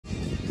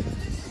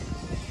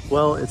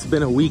Well, it's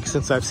been a week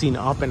since I've seen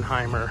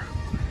Oppenheimer,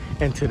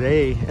 and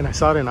today, and I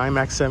saw it in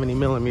IMAX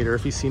 70mm.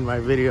 If you've seen my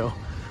video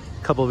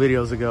a couple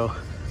videos ago,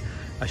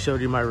 I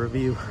showed you my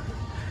review.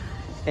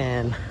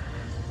 And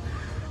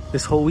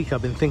this whole week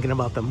I've been thinking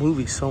about the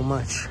movie so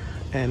much,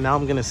 and now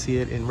I'm gonna see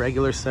it in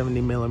regular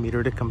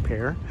 70mm to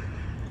compare.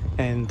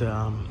 And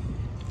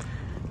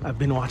I've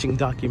been watching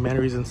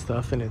documentaries and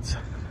stuff, and it's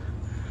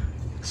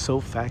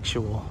so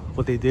factual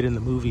what they did in the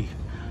movie.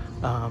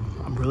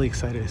 I'm really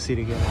excited to see it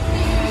again.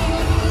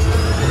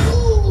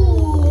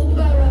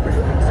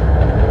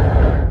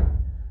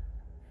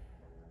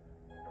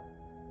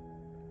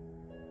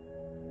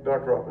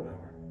 Dr. Oppenheimer.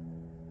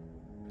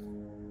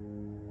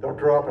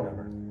 Dr.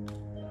 Oppenheimer.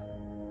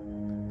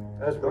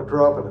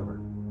 Dr. Oppenheimer.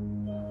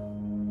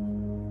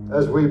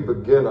 As we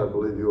begin, I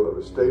believe you have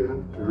a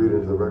statement to read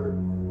into the record.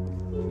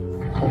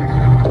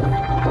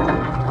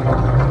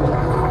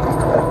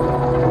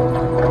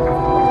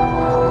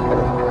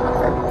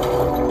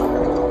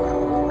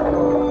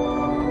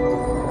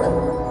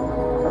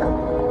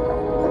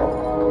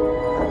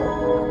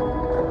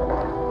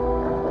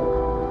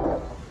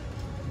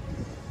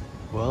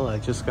 Well, I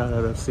just got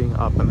out of seeing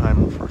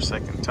Oppenheimer for a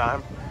second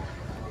time.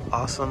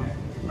 Awesome.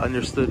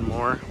 Understood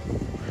more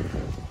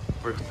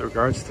with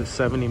regards to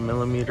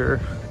 70mm,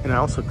 and I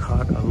also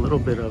caught a little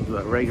bit of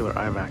the regular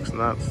IMAX,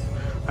 not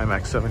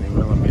IMAX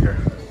 70mm.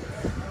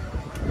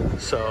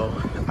 So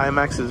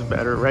IMAX is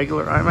better.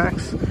 Regular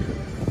IMAX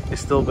is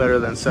still better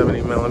than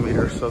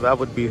 70mm, so that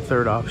would be a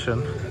third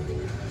option.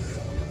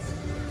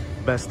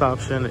 Best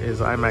option is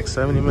IMAX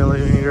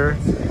 70mm,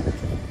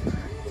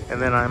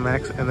 and then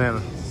IMAX, and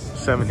then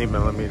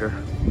 70mm.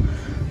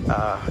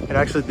 It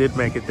actually did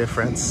make a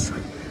difference.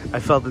 I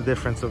felt the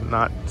difference of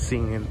not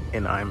seeing it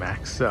in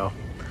IMAX, so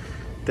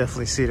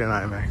definitely see it in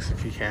IMAX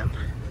if you can.